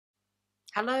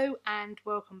Hello and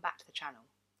welcome back to the channel.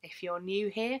 If you're new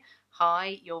here,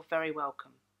 hi, you're very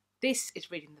welcome. This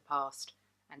is Reading the Past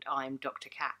and I'm Dr.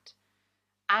 Cat.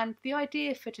 And the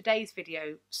idea for today's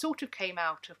video sort of came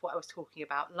out of what I was talking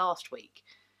about last week.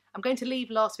 I'm going to leave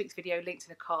last week's video linked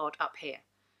in a card up here.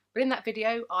 But in that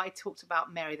video I talked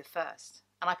about Mary I,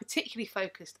 and I particularly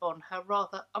focused on her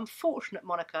rather unfortunate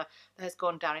moniker that has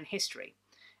gone down in history,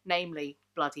 namely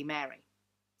Bloody Mary.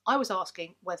 I was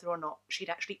asking whether or not she'd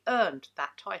actually earned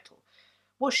that title.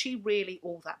 Was she really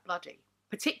all that bloody?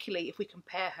 Particularly if we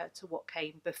compare her to what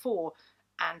came before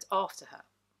and after her.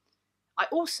 I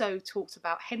also talked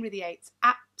about Henry VIII's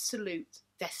absolute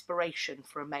desperation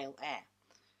for a male heir.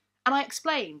 And I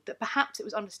explained that perhaps it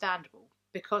was understandable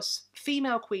because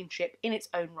female queenship in its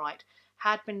own right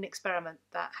had been an experiment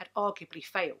that had arguably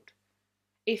failed.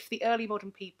 If the early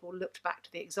modern people looked back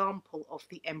to the example of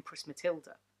the Empress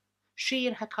Matilda, she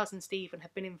and her cousin Stephen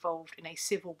had been involved in a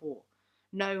civil war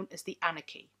known as the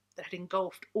Anarchy that had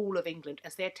engulfed all of England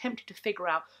as they attempted to figure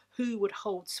out who would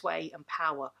hold sway and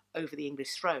power over the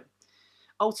English throne.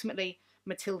 Ultimately,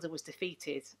 Matilda was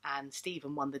defeated and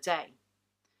Stephen won the day.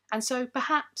 And so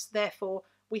perhaps, therefore,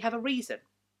 we have a reason.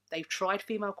 They've tried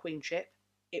female queenship,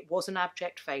 it was an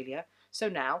abject failure, so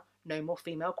now no more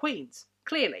female queens,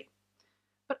 clearly.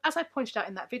 But as I pointed out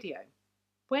in that video,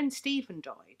 when Stephen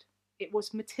died, it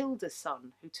was Matilda's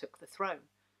son who took the throne.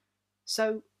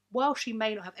 So while she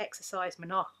may not have exercised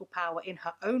monarchical power in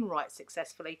her own right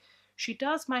successfully, she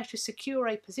does manage to secure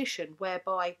a position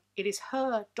whereby it is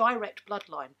her direct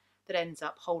bloodline that ends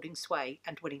up holding sway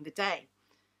and winning the day.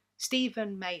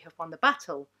 Stephen may have won the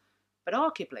battle, but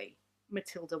arguably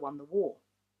Matilda won the war.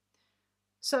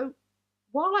 So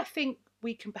while I think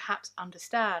we can perhaps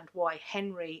understand why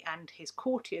Henry and his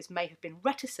courtiers may have been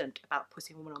reticent about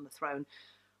putting a woman on the throne,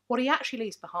 what he actually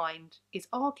leaves behind is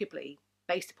arguably,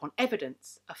 based upon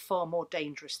evidence, a far more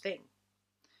dangerous thing.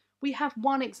 We have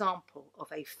one example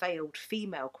of a failed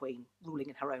female queen ruling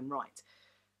in her own right,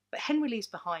 but Henry leaves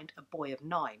behind a boy of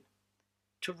 9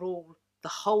 to rule the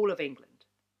whole of England.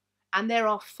 And there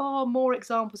are far more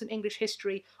examples in English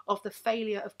history of the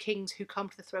failure of kings who come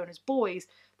to the throne as boys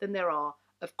than there are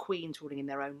of queens ruling in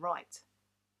their own right.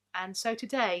 And so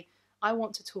today I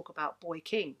want to talk about boy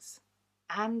kings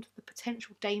and the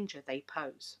potential danger they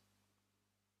pose.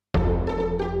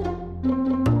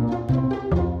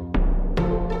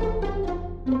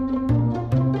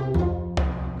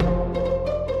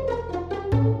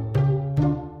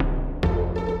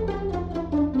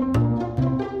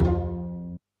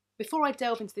 Before I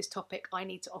delve into this topic, I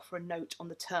need to offer a note on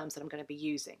the terms that I'm going to be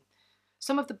using.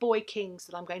 Some of the boy kings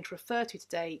that I'm going to refer to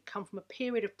today come from a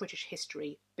period of British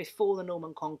history before the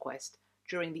Norman Conquest,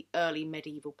 during the early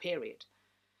medieval period.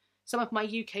 Some of my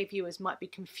UK viewers might be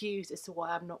confused as to why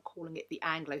I'm not calling it the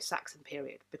Anglo-Saxon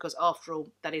period, because after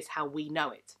all, that is how we know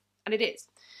it. And it is.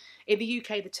 In the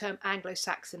UK, the term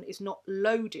Anglo-Saxon is not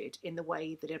loaded in the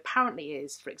way that it apparently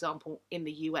is, for example, in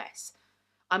the US.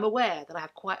 I'm aware that I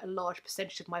have quite a large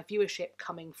percentage of my viewership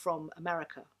coming from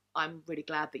America. I'm really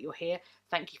glad that you're here.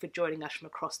 Thank you for joining us from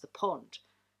across the pond.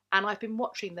 And I've been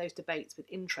watching those debates with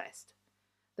interest.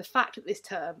 The fact that this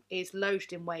term is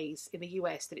loaded in ways in the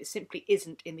US that it simply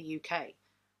isn't in the UK,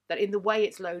 that in the way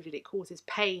it's loaded it causes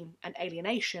pain and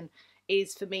alienation,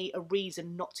 is for me a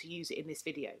reason not to use it in this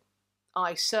video.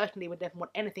 I certainly would never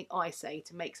want anything I say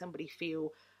to make somebody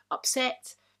feel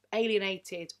upset,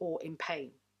 alienated or in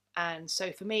pain. And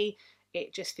so for me,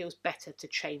 it just feels better to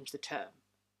change the term.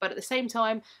 But at the same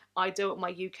time, I don't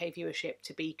want my UK viewership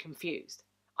to be confused.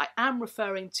 I am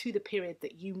referring to the period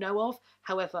that you know of,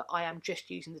 however, I am just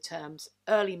using the terms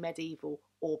early medieval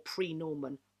or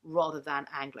pre-Norman rather than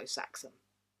Anglo-Saxon.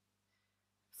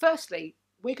 Firstly,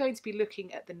 we're going to be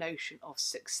looking at the notion of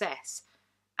success,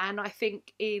 and I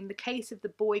think in the case of the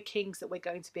boy kings that we're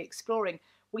going to be exploring,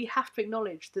 we have to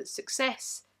acknowledge that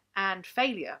success and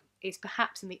failure is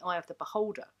perhaps in the eye of the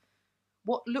beholder.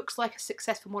 What looks like a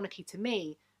successful monarchy to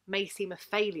me may seem a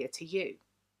failure to you.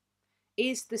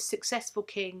 Is the successful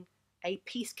king a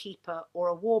peacekeeper or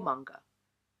a warmonger?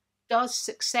 Does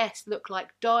success look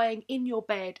like dying in your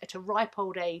bed at a ripe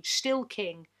old age, still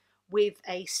king, with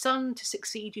a son to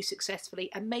succeed you successfully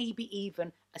and maybe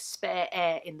even a spare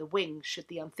heir in the wings should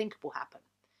the unthinkable happen?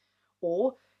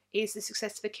 Or is the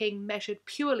success of a king measured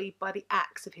purely by the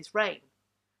acts of his reign,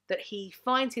 that he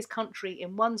finds his country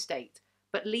in one state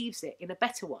but leaves it in a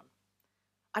better one?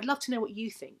 I'd love to know what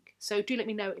you think, so do let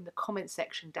me know in the comments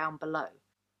section down below.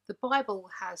 The Bible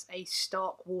has a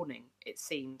stark warning, it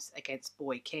seems, against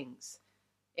boy kings.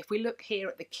 If we look here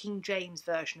at the King James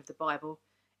version of the Bible,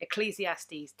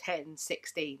 Ecclesiastes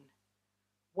 10:16,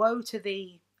 "Woe to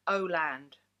thee, O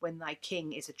land, when thy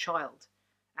king is a child,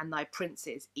 and thy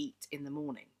princes eat in the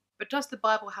morning. But does the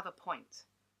Bible have a point?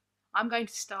 I'm going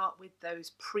to start with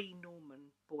those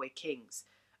pre-Norman boy kings,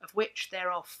 of which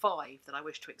there are 5 that I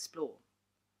wish to explore.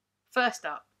 First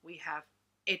up, we have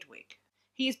Eadwig.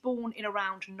 He is born in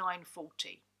around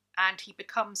 940, and he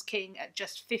becomes king at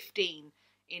just 15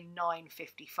 in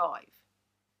 955.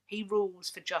 He rules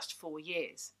for just 4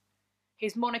 years.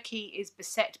 His monarchy is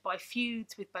beset by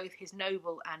feuds with both his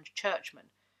noble and churchmen.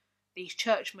 These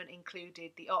churchmen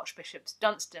included the Archbishops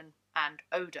Dunstan and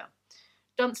Oda.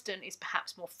 Dunstan is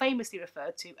perhaps more famously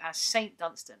referred to as Saint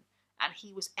Dunstan, and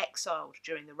he was exiled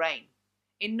during the reign.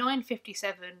 In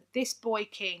 957, this boy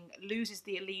king loses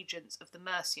the allegiance of the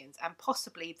Mercians and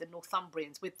possibly the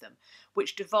Northumbrians with them,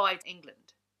 which divides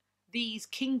England. These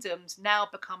kingdoms now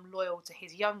become loyal to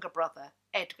his younger brother,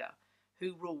 Edgar,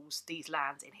 who rules these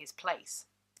lands in his place.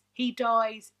 He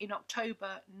dies in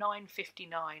October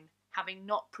 959, having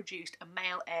not produced a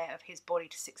male heir of his body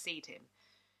to succeed him.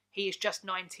 He is just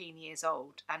 19 years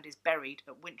old and is buried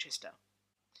at Winchester.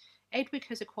 Eadwig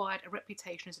has acquired a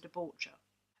reputation as a debaucher,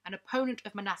 an opponent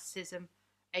of monasticism,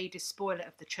 a despoiler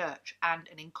of the church, and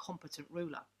an incompetent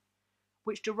ruler,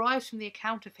 which derives from the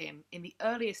account of him in the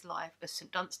earliest life as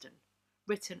St Dunstan,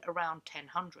 written around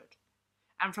 1000,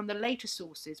 and from the later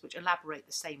sources which elaborate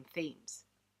the same themes.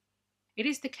 It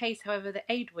is the case, however, that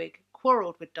Eadwig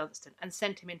quarrelled with Dunstan and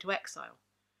sent him into exile,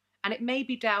 and it may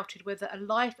be doubted whether a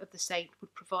life of the saint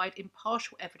would provide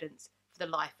impartial evidence for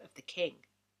the life of the king.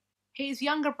 His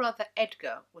younger brother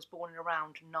Edgar was born in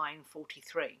around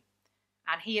 943,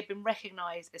 and he had been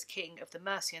recognised as king of the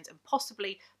Mercians and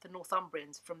possibly the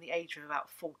Northumbrians from the age of about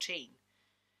 14.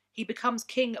 He becomes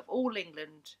king of all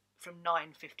England from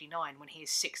 959 when he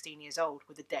is 16 years old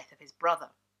with the death of his brother.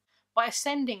 By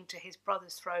ascending to his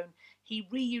brother's throne, he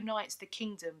reunites the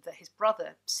kingdom that his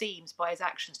brother seems by his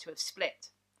actions to have split.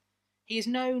 He is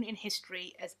known in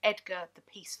history as Edgar the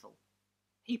Peaceful.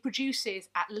 He produces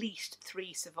at least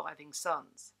 3 surviving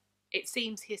sons. It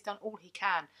seems he has done all he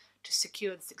can to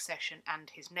secure the succession and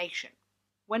his nation.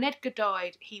 When Edgar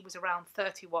died, he was around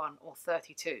 31 or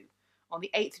 32, on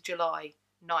the 8th of July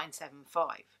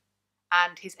 975,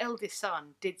 and his eldest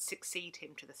son did succeed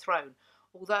him to the throne,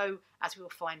 although, as we will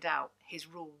find out, his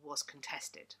rule was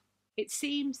contested. It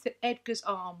seems that Edgar's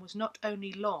arm was not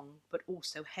only long, but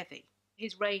also heavy.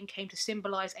 His reign came to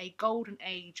symbolise a golden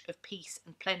age of peace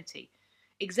and plenty,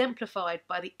 exemplified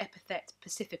by the epithet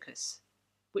Pacificus,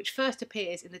 which first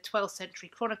appears in the 12th century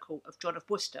chronicle of John of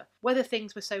Worcester. Whether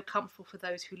things were so comfortable for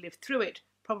those who lived through it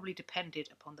probably depended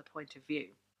upon the point of view.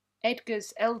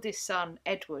 Edgar's eldest son,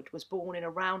 Edward, was born in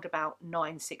around about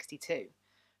 962,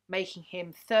 making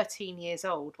him 13 years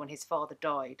old when his father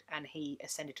died and he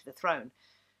ascended to the throne.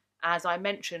 As I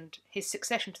mentioned, his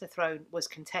succession to the throne was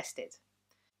contested.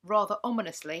 Rather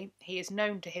ominously, he is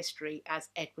known to history as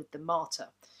Edward the Martyr.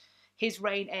 His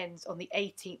reign ends on the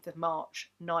 18th of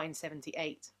March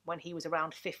 978, when he was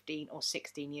around 15 or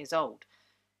 16 years old.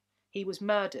 He was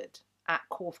murdered at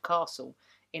Corfe Castle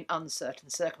in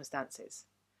uncertain circumstances.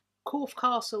 Corfe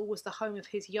Castle was the home of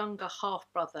his younger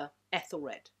half-brother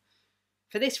Ethelred.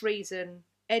 For this reason,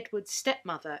 Edward's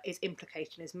stepmother is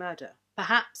implicated in his murder,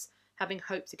 perhaps having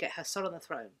hoped to get her son on the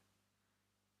throne.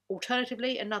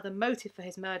 Alternatively, another motive for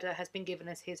his murder has been given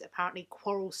as his apparently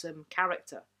quarrelsome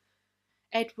character.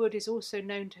 Edward is also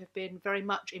known to have been very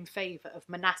much in favour of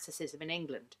monasticism in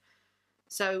England,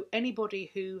 so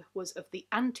anybody who was of the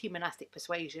anti-monastic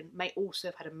persuasion may also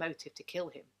have had a motive to kill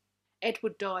him.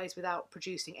 Edward dies without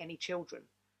producing any children,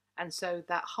 and so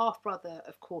that half-brother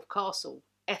of Corfe Castle,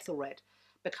 Ethelred,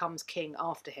 becomes king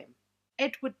after him.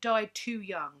 Edward died too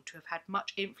young to have had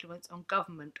much influence on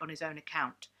government on his own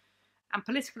account, and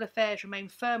political affairs remain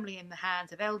firmly in the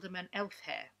hands of Ealdorman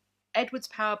Elfhere. Edward's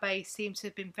power base seems to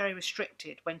have been very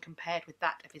restricted when compared with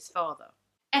that of his father.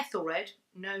 Ethelred,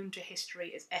 known to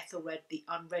history as Ethelred the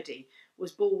Unready,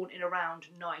 was born in around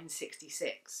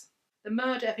 966. The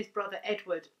murder of his brother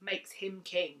Edward makes him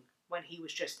king when he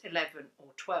was just 11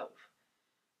 or 12.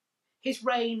 His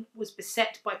reign was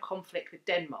beset by conflict with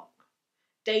Denmark.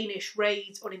 Danish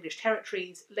raids on English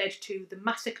territories led to the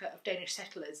massacre of Danish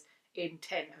settlers in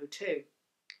 1002.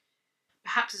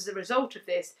 Perhaps as a result of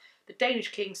this, the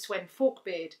Danish king Sven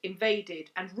Forkbeard invaded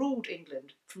and ruled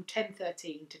England from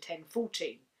 1013 to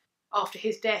 1014. After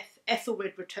his death,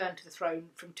 Ethelred returned to the throne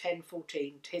from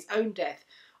 1014 to his own death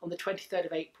on the 23rd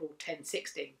of April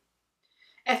 1016.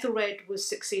 Ethelred was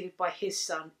succeeded by his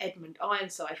son Edmund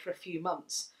Ironside for a few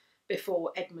months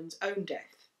before Edmund's own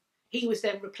death. He was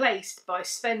then replaced by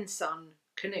Sven's son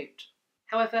Canute.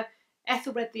 However,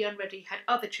 Ethelred the Unready had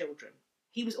other children.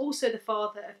 He was also the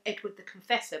father of Edward the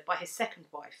Confessor by his second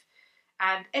wife,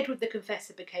 and Edward the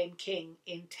Confessor became king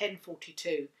in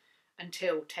 1042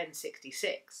 until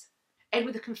 1066.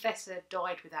 Edward the Confessor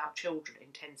died without children in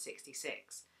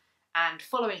 1066, and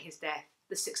following his death,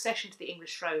 the succession to the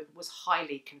English throne was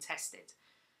highly contested.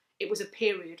 It was a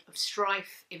period of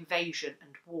strife, invasion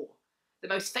and war. The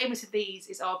most famous of these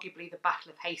is arguably the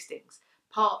Battle of Hastings,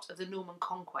 part of the Norman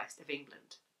conquest of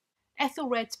England.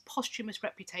 Ethelred's posthumous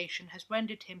reputation has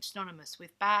rendered him synonymous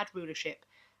with bad rulership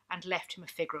and left him a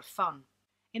figure of fun.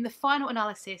 In the final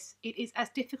analysis, it is as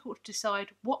difficult to decide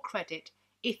what credit,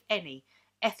 if any,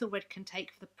 Ethelred can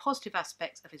take for the positive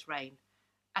aspects of his reign,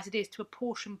 as it is to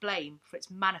apportion blame for its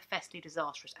manifestly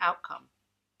disastrous outcome.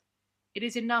 It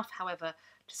is enough, however,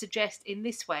 to suggest in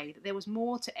this way that there was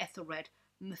more to Ethelred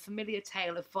than the familiar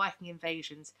tale of Viking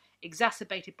invasions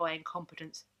exacerbated by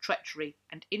incompetence, treachery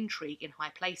and intrigue in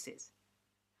high places.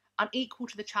 Unequal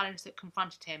to the challenge that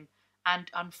confronted him,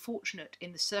 and unfortunate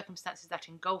in the circumstances that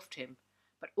engulfed him,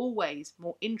 but always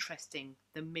more interesting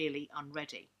than merely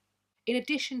unready. In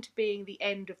addition to being the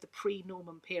end of the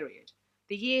pre-Norman period,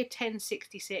 the year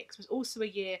 1066 was also a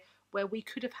year where we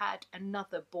could have had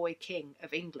another boy king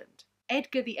of England.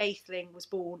 Edgar the VIII was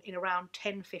born in around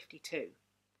 1052.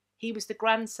 He was the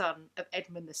grandson of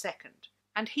Edmund II,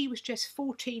 and he was just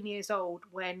 14 years old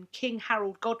when King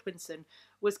Harold Godwinson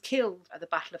was killed at the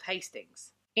Battle of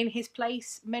Hastings. In his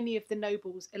place, many of the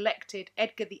nobles elected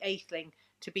Edgar the VIII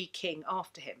to be king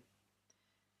after him.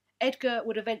 Edgar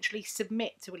would eventually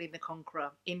submit to William the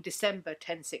Conqueror in December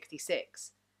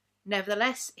 1066.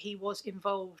 Nevertheless, he was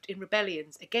involved in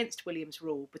rebellions against William's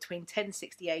rule between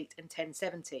 1068 and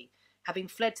 1070, having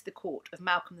fled to the court of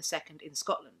Malcolm II in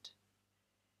Scotland.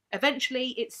 Eventually,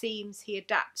 it seems he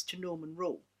adapts to Norman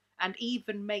rule, and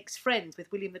even makes friends with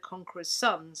William the Conqueror's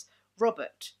sons,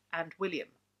 Robert and William.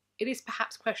 It is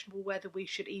perhaps questionable whether we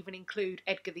should even include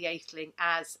Edgar the VIII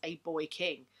as a boy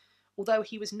king. Although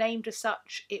he was named as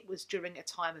such, it was during a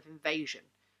time of invasion.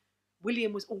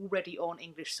 William was already on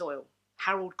English soil.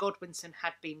 Harold Godwinson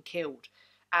had been killed,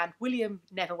 and William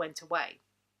never went away.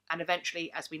 And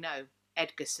eventually, as we know,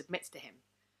 Edgar submits to him.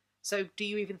 So do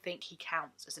you even think he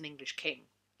counts as an English king?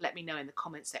 Let me know in the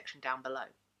comments section down below.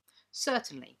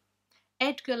 Certainly,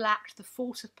 Edgar lacked the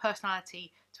force of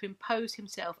personality to impose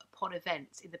himself upon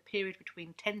events in the period between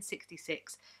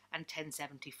 1066 and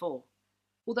 1074.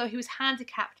 Although he was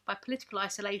handicapped by political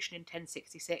isolation in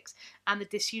 1066 and the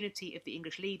disunity of the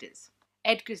English leaders.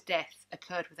 Edgar's death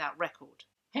occurred without record.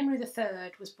 Henry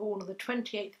III was born on the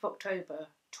 28th of October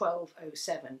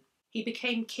 1207. He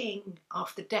became king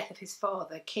after the death of his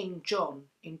father, King John,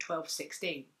 in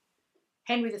 1216.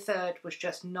 Henry III was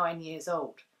just 9 years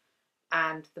old,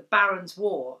 and the Barons'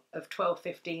 War of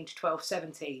 1215 to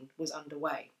 1217 was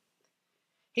underway.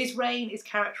 His reign is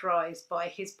characterised by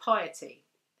his piety.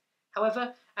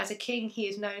 However, as a king he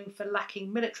is known for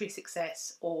lacking military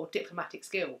success or diplomatic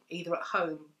skill, either at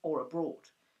home or abroad.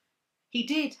 He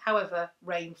did, however,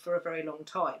 reign for a very long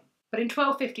time. But in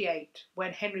 1258,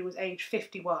 when Henry was aged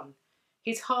 51,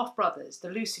 his half-brothers, the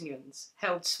Lusignans,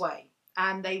 held sway,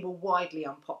 and they were widely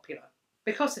unpopular.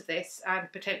 Because of this,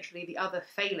 and potentially the other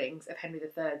failings of Henry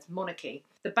III's monarchy,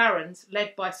 the barons,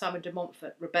 led by Simon de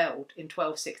Montfort, rebelled in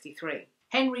 1263.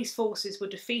 Henry's forces were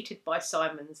defeated by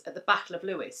Simon's at the Battle of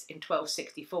Lewes in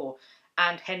 1264,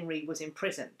 and Henry was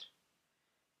imprisoned.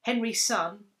 Henry's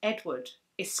son, Edward,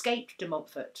 escaped de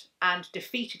Montfort and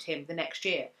defeated him the next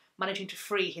year, managing to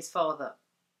free his father.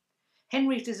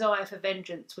 Henry's desire for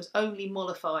vengeance was only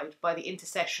mollified by the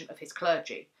intercession of his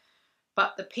clergy,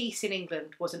 but the peace in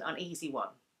England was an uneasy one.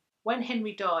 When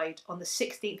Henry died on the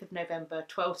 16th of November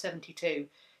 1272,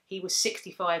 he was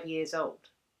 65 years old.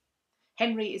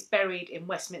 Henry is buried in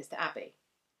Westminster Abbey,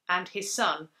 and his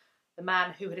son, the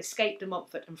man who had escaped de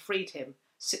Montfort and freed him,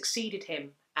 succeeded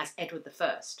him as Edward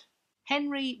I.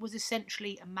 Henry was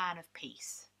essentially a man of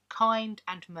peace, kind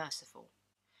and merciful.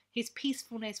 His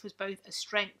peacefulness was both a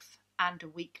strength and a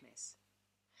weakness.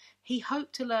 He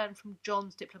hoped to learn from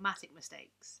John's diplomatic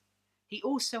mistakes. He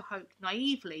also hoped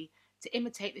naively to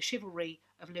imitate the chivalry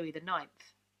of Louis IX.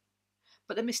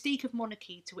 But the mystique of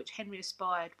monarchy to which Henry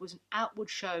aspired was an outward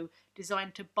show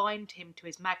designed to bind him to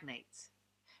his magnates.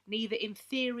 Neither in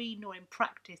theory nor in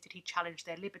practice did he challenge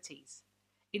their liberties.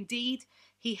 Indeed,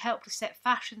 he helped to set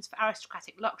fashions for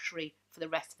aristocratic luxury for the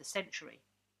rest of the century.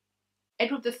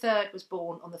 Edward III was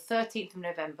born on the 13th of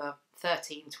November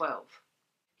 1312.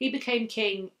 He became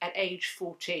king at age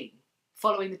 14,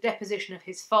 following the deposition of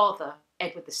his father,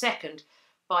 Edward II,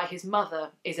 by his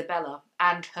mother, Isabella,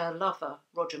 and her lover,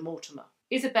 Roger Mortimer.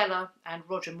 Isabella and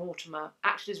Roger Mortimer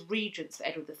acted as regents for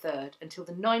Edward III until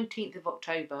the 19th of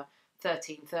October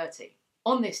 1330.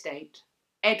 On this date,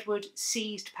 Edward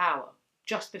seized power,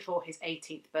 just before his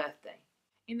 18th birthday.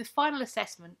 In the final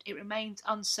assessment, it remains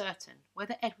uncertain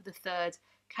whether Edward III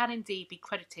can indeed be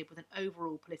credited with an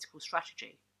overall political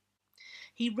strategy.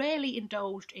 He rarely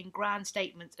indulged in grand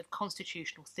statements of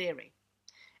constitutional theory,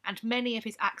 and many of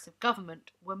his acts of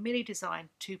government were merely designed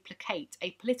to placate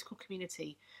a political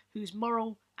community whose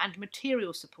moral and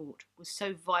material support was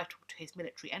so vital to his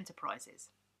military enterprises.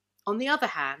 On the other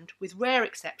hand, with rare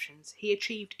exceptions, he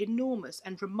achieved enormous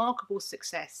and remarkable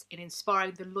success in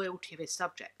inspiring the loyalty of his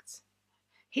subjects.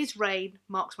 His reign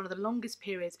marks one of the longest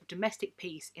periods of domestic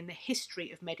peace in the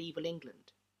history of medieval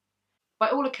England. By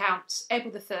all accounts,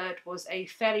 Edward III was a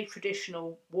fairly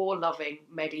traditional, war-loving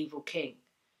medieval king.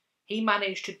 He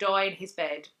managed to die in his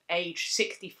bed, aged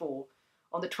 64,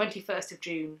 on the 21st of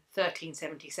June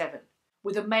 1377,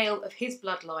 with a male of his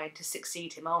bloodline to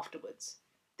succeed him afterwards.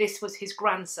 This was his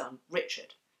grandson,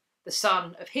 Richard, the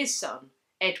son of his son,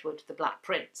 Edward the Black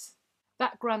Prince.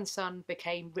 That grandson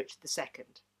became Richard II.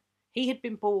 He had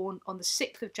been born on the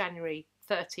 6th of January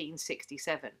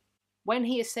 1367. When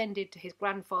he ascended to his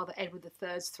grandfather Edward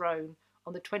III's throne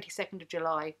on the 22nd of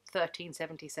July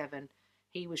 1377,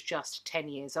 he was just 10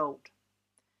 years old.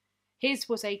 His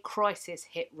was a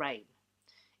crisis-hit reign.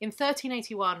 In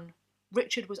 1381,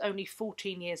 Richard was only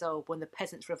 14 years old when the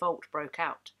Peasants' Revolt broke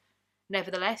out.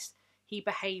 Nevertheless, he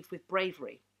behaved with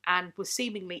bravery and was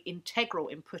seemingly integral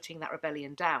in putting that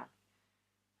rebellion down.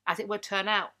 As it would turn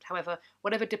out, however,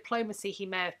 whatever diplomacy he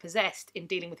may have possessed in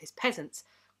dealing with his peasants,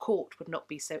 court would not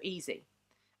be so easy,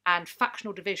 and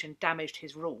factional division damaged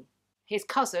his rule. His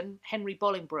cousin, Henry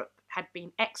Bolingbroke, had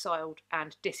been exiled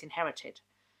and disinherited.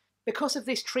 Because of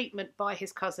this treatment by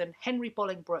his cousin, Henry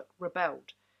Bolingbroke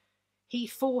rebelled. He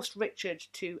forced Richard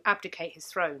to abdicate his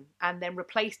throne and then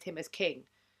replaced him as king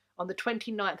on the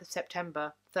 29th of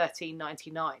September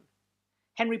 1399.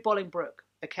 Henry Bolingbroke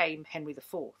became Henry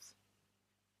IV.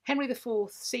 Henry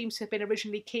IV seems to have been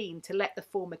originally keen to let the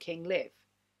former king live,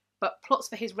 but plots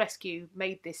for his rescue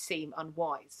made this seem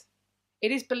unwise.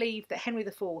 It is believed that Henry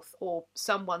IV, or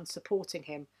someone supporting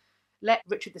him, let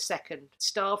Richard II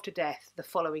starve to death the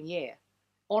following year,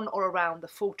 on or around the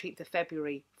 14th of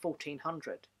February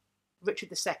 1400.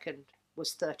 Richard II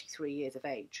was 33 years of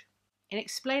age. In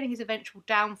explaining his eventual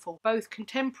downfall, both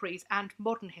contemporaries and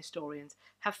modern historians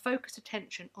have focused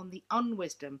attention on the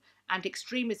unwisdom and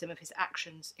extremism of his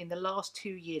actions in the last 2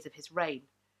 years of his reign,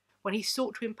 when he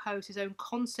sought to impose his own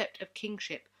concept of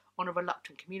kingship on a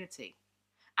reluctant community,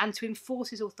 and to enforce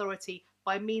his authority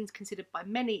by means considered by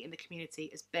many in the community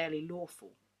as barely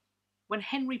lawful. When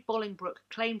Henry Bolingbroke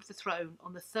claimed the throne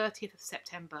on the 30th of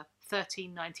September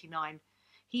 1399,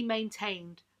 he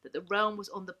maintained that the realm was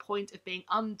on the point of being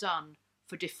undone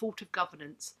for default of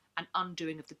governance and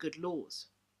undoing of the good laws.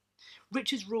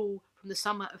 Richard's rule from the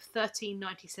summer of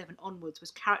 1397 onwards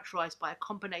was characterised by a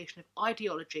combination of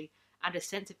ideology and a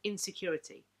sense of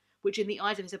insecurity, which in the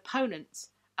eyes of his opponents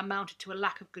amounted to a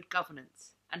lack of good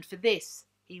governance, and for this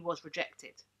he was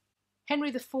rejected. Henry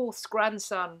IV's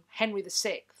grandson, Henry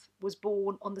VI, was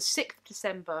born on the 6th of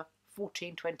December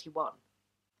 1421.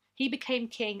 He became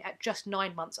king at just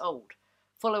 9 months old,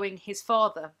 following his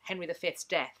father, Henry V's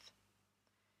death.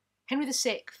 Henry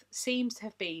VI seems to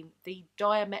have been the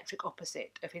diametric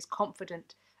opposite of his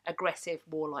confident, aggressive,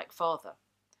 warlike father.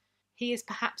 He is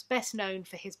perhaps best known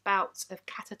for his bouts of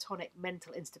catatonic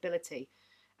mental instability,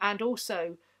 and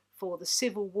also for the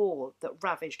civil war that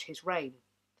ravaged his reign.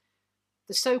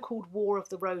 The so-called War of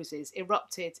the Roses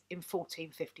erupted in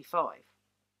 1455.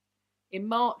 In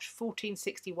March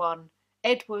 1461,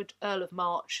 Edward, Earl of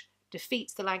March,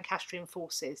 defeats the Lancastrian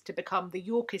forces to become the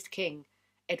Yorkist king,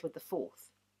 Edward IV.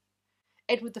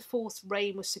 Edward IV's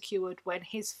reign was secured when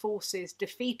his forces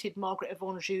defeated Margaret of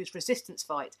Anjou's resistance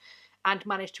fight and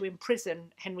managed to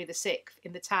imprison Henry VI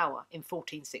in the Tower in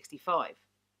 1465.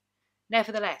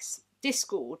 Nevertheless,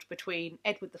 discord between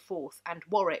Edward IV and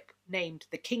Warwick, named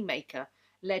the Kingmaker,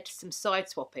 led to some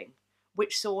side-swapping,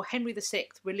 which saw Henry VI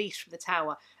released from the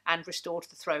Tower and restored to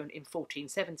the throne in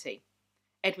 1470.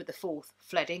 Edward IV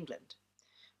fled England.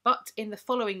 But in the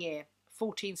following year,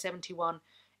 1471,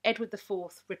 Edward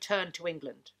IV returned to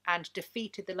England and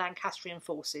defeated the Lancastrian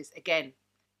forces again.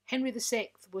 Henry VI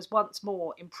was once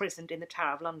more imprisoned in the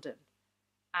Tower of London,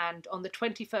 and on the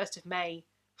 21st of May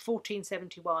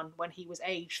 1471, when he was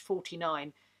aged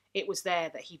 49, it was there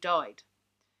that he died.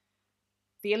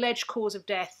 The alleged cause of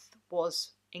death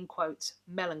was, in quotes,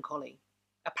 melancholy,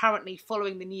 apparently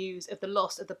following the news of the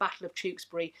loss of the Battle of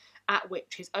Tewkesbury, at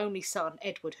which his only son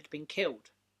Edward had been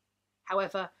killed.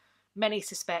 However, many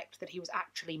suspect that he was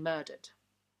actually murdered.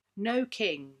 No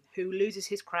king who loses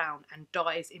his crown and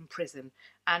dies in prison,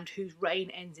 and whose reign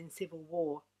ends in civil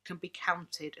war, can be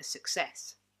counted a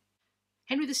success.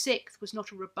 Henry VI was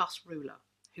not a robust ruler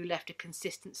who left a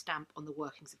consistent stamp on the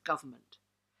workings of government,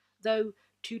 though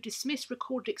to dismiss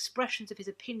recorded expressions of his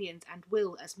opinions and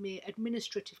will as mere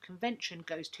administrative convention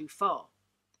goes too far.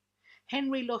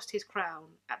 Henry lost his crown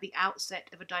at the outset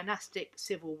of a dynastic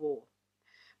civil war,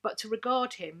 but to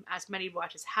regard him, as many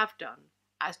writers have done,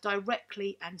 as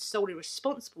directly and solely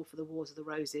responsible for the Wars of the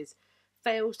Roses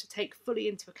fails to take fully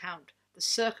into account the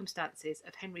circumstances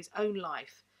of Henry's own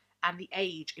life and the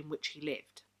age in which he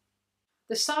lived.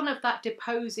 The son of that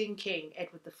deposing king,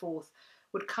 Edward IV,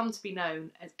 would come to be known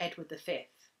as Edward V.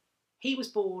 He was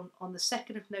born on the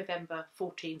 2nd of November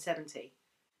 1470.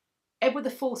 Edward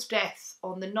IV's death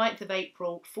on the 9th of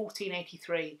April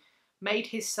 1483 made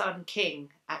his son king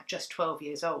at just 12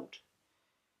 years old.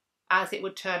 As it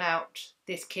would turn out,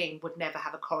 this king would never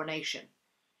have a coronation.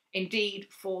 Indeed,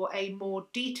 for a more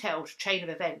detailed chain of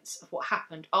events of what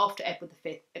happened after Edward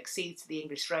V acceded to the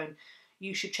English throne,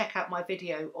 you should check out my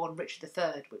video on Richard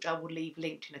III, which I will leave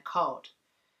linked in a card.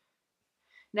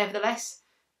 Nevertheless,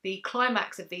 the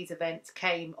climax of these events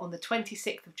came on the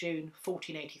 26th of June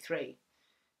 1483,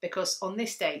 because on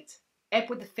this date,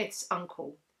 Edward V's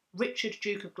uncle, Richard,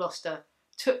 Duke of Gloucester,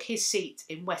 took his seat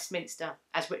in Westminster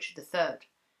as Richard III.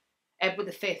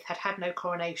 Edward V had had no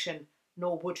coronation,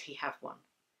 nor would he have one.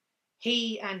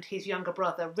 He and his younger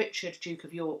brother, Richard, Duke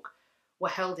of York, were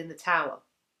held in the Tower,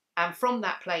 and from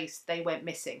that place they went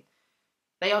missing.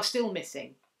 They are still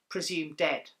missing, presumed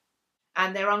dead,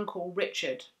 and their uncle,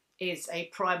 Richard, is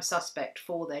a prime suspect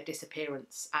for their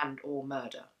disappearance and or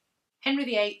murder. Henry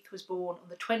VIII was born on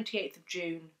the 28th of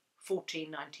June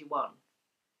 1491.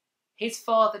 His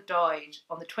father died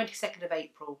on the 22nd of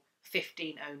April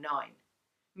 1509,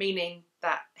 meaning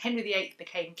that Henry VIII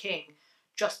became king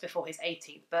just before his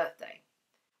 18th birthday,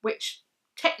 which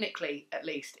technically, at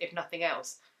least, if nothing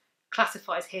else,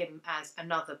 classifies him as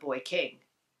another boy king.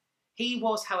 He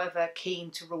was, however,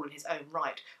 keen to rule in his own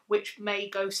right, which may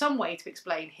go some way to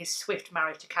explain his swift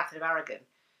marriage to Catherine of Aragon.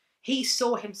 He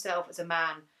saw himself as a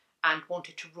man and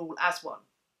wanted to rule as one.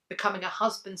 Becoming a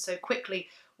husband so quickly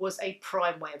was a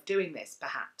prime way of doing this,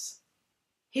 perhaps.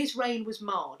 His reign was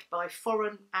marred by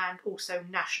foreign and also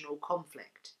national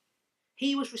conflict.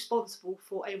 He was responsible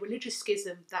for a religious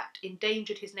schism that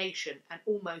endangered his nation and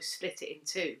almost split it in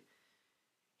two.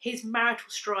 His marital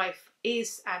strife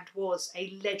is and was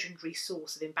a legendary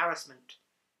source of embarrassment.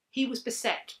 He was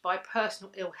beset by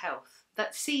personal ill health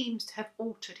that seems to have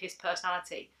altered his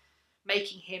personality,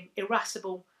 making him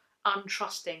irascible,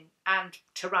 untrusting and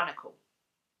tyrannical.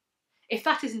 If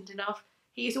that isn't enough,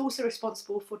 he is also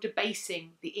responsible for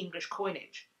debasing the English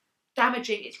coinage,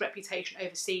 damaging its reputation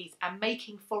overseas and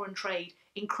making foreign trade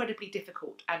incredibly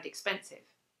difficult and expensive.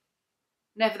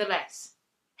 Nevertheless,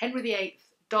 Henry VIII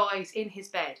dies in his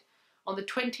bed on the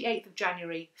 28th of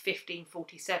January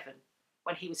 1547,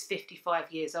 when he was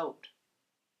 55 years old.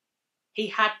 He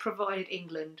had provided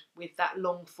England with that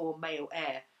longed-for male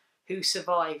heir who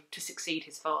survived to succeed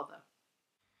his father.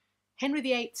 Henry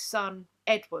VIII's son,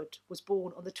 Edward, was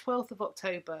born on the 12th of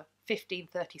October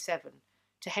 1537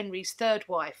 to Henry's third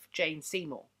wife, Jane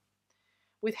Seymour.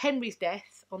 With Henry's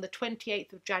death on the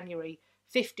 28th of January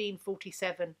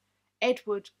 1547,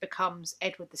 Edward becomes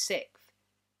Edward VI.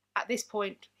 At this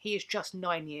point, he is just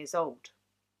 9 years old.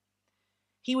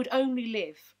 He would only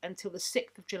live until the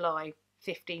 6th of July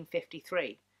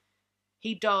 1553.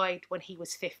 He died when he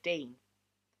was 15.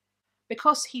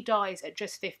 Because he dies at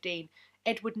just 15,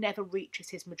 Edward never reaches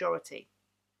his majority.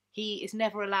 He is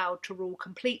never allowed to rule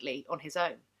completely on his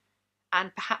own,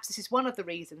 and perhaps this is one of the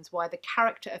reasons why the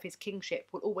character of his kingship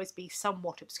will always be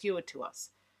somewhat obscured to us.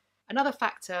 Another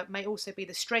factor may also be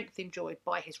the strength enjoyed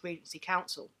by his Regency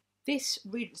Council. This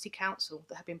Regency Council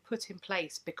that had been put in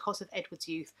place because of Edward's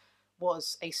youth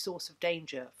was a source of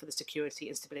danger for the security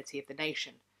and stability of the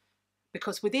nation,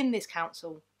 because within this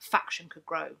council, faction could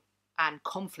grow and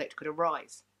conflict could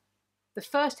arise. The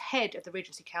first head of the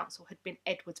Regency Council had been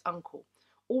Edward's uncle,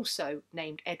 also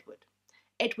named Edward,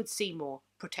 Edward Seymour,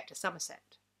 Protector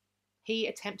Somerset. He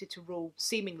attempted to rule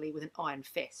seemingly with an iron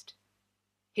fist.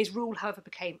 His rule, however,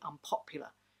 became unpopular,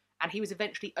 and he was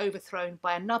eventually overthrown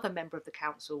by another member of the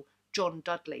council, John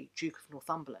Dudley, Duke of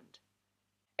Northumberland.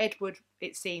 Edward,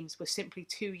 it seems, was simply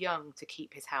too young to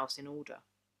keep his house in order.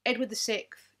 Edward VI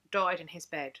died in his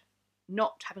bed,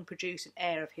 not having produced an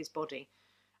heir of his body,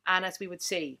 and as we would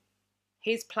see,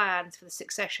 his plans for the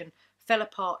succession fell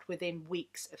apart within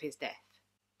weeks of his death.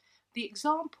 The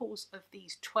examples of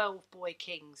these 12 boy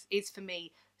kings is, for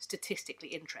me, statistically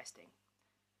interesting.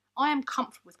 I am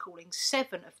comfortable with calling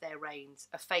 7 of their reigns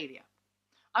a failure.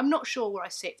 I'm not sure where I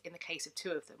sit in the case of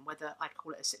 2 of them, whether I'd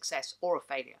call it a success or a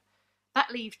failure.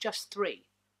 That leaves just 3,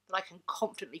 that I can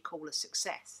confidently call a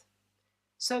success.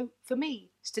 So for me,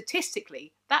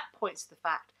 statistically, that points to the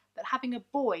fact that having a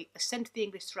boy ascend to the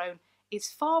English throne is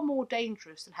far more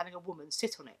dangerous than having a woman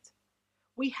sit on it.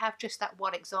 We have just that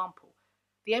one example,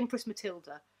 the Empress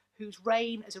Matilda, whose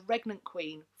reign as a regnant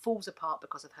queen falls apart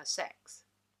because of her sex.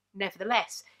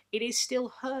 Nevertheless, it is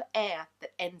still her heir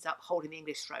that ends up holding the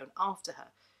English throne after her.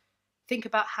 Think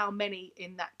about how many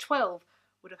in that 12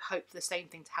 would have hoped for the same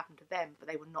thing to happen to them, but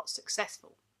they were not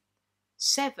successful.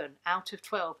 7 out of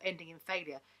 12 ending in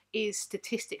failure is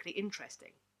statistically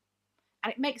interesting.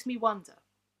 And it makes me wonder,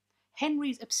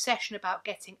 Henry's obsession about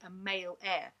getting a male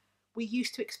heir we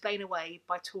used to explain away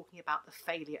by talking about the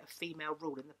failure of female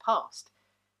rule in the past.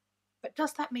 But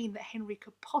does that mean that Henry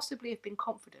could possibly have been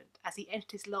confident as he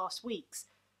entered his last weeks,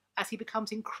 as he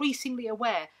becomes increasingly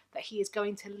aware that he is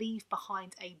going to leave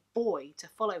behind a boy to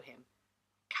follow him?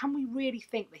 Can we really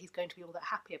think that he's going to be all that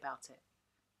happy about it?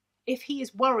 If he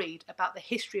is worried about the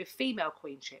history of female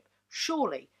queenship,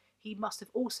 surely he must have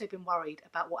also been worried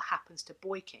about what happens to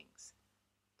boy kings.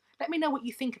 Let me know what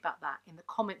you think about that in the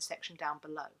comment section down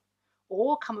below.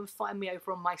 Or come and find me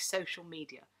over on my social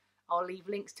media. I'll leave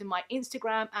links to my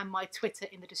Instagram and my Twitter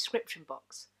in the description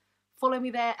box. Follow me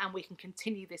there and we can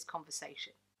continue this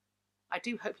conversation. I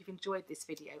do hope you've enjoyed this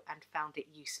video and found it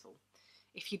useful.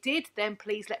 If you did, then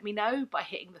please let me know by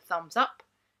hitting the thumbs up.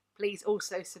 Please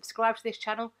also subscribe to this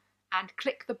channel and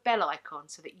click the bell icon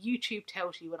so that YouTube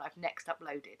tells you when I've next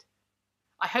uploaded.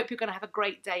 I hope you're going to have a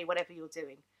great day whatever you're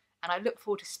doing, and I look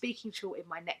forward to speaking to you all in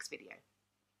my next video.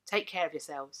 Take care of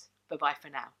yourselves. Bye-bye for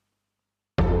now.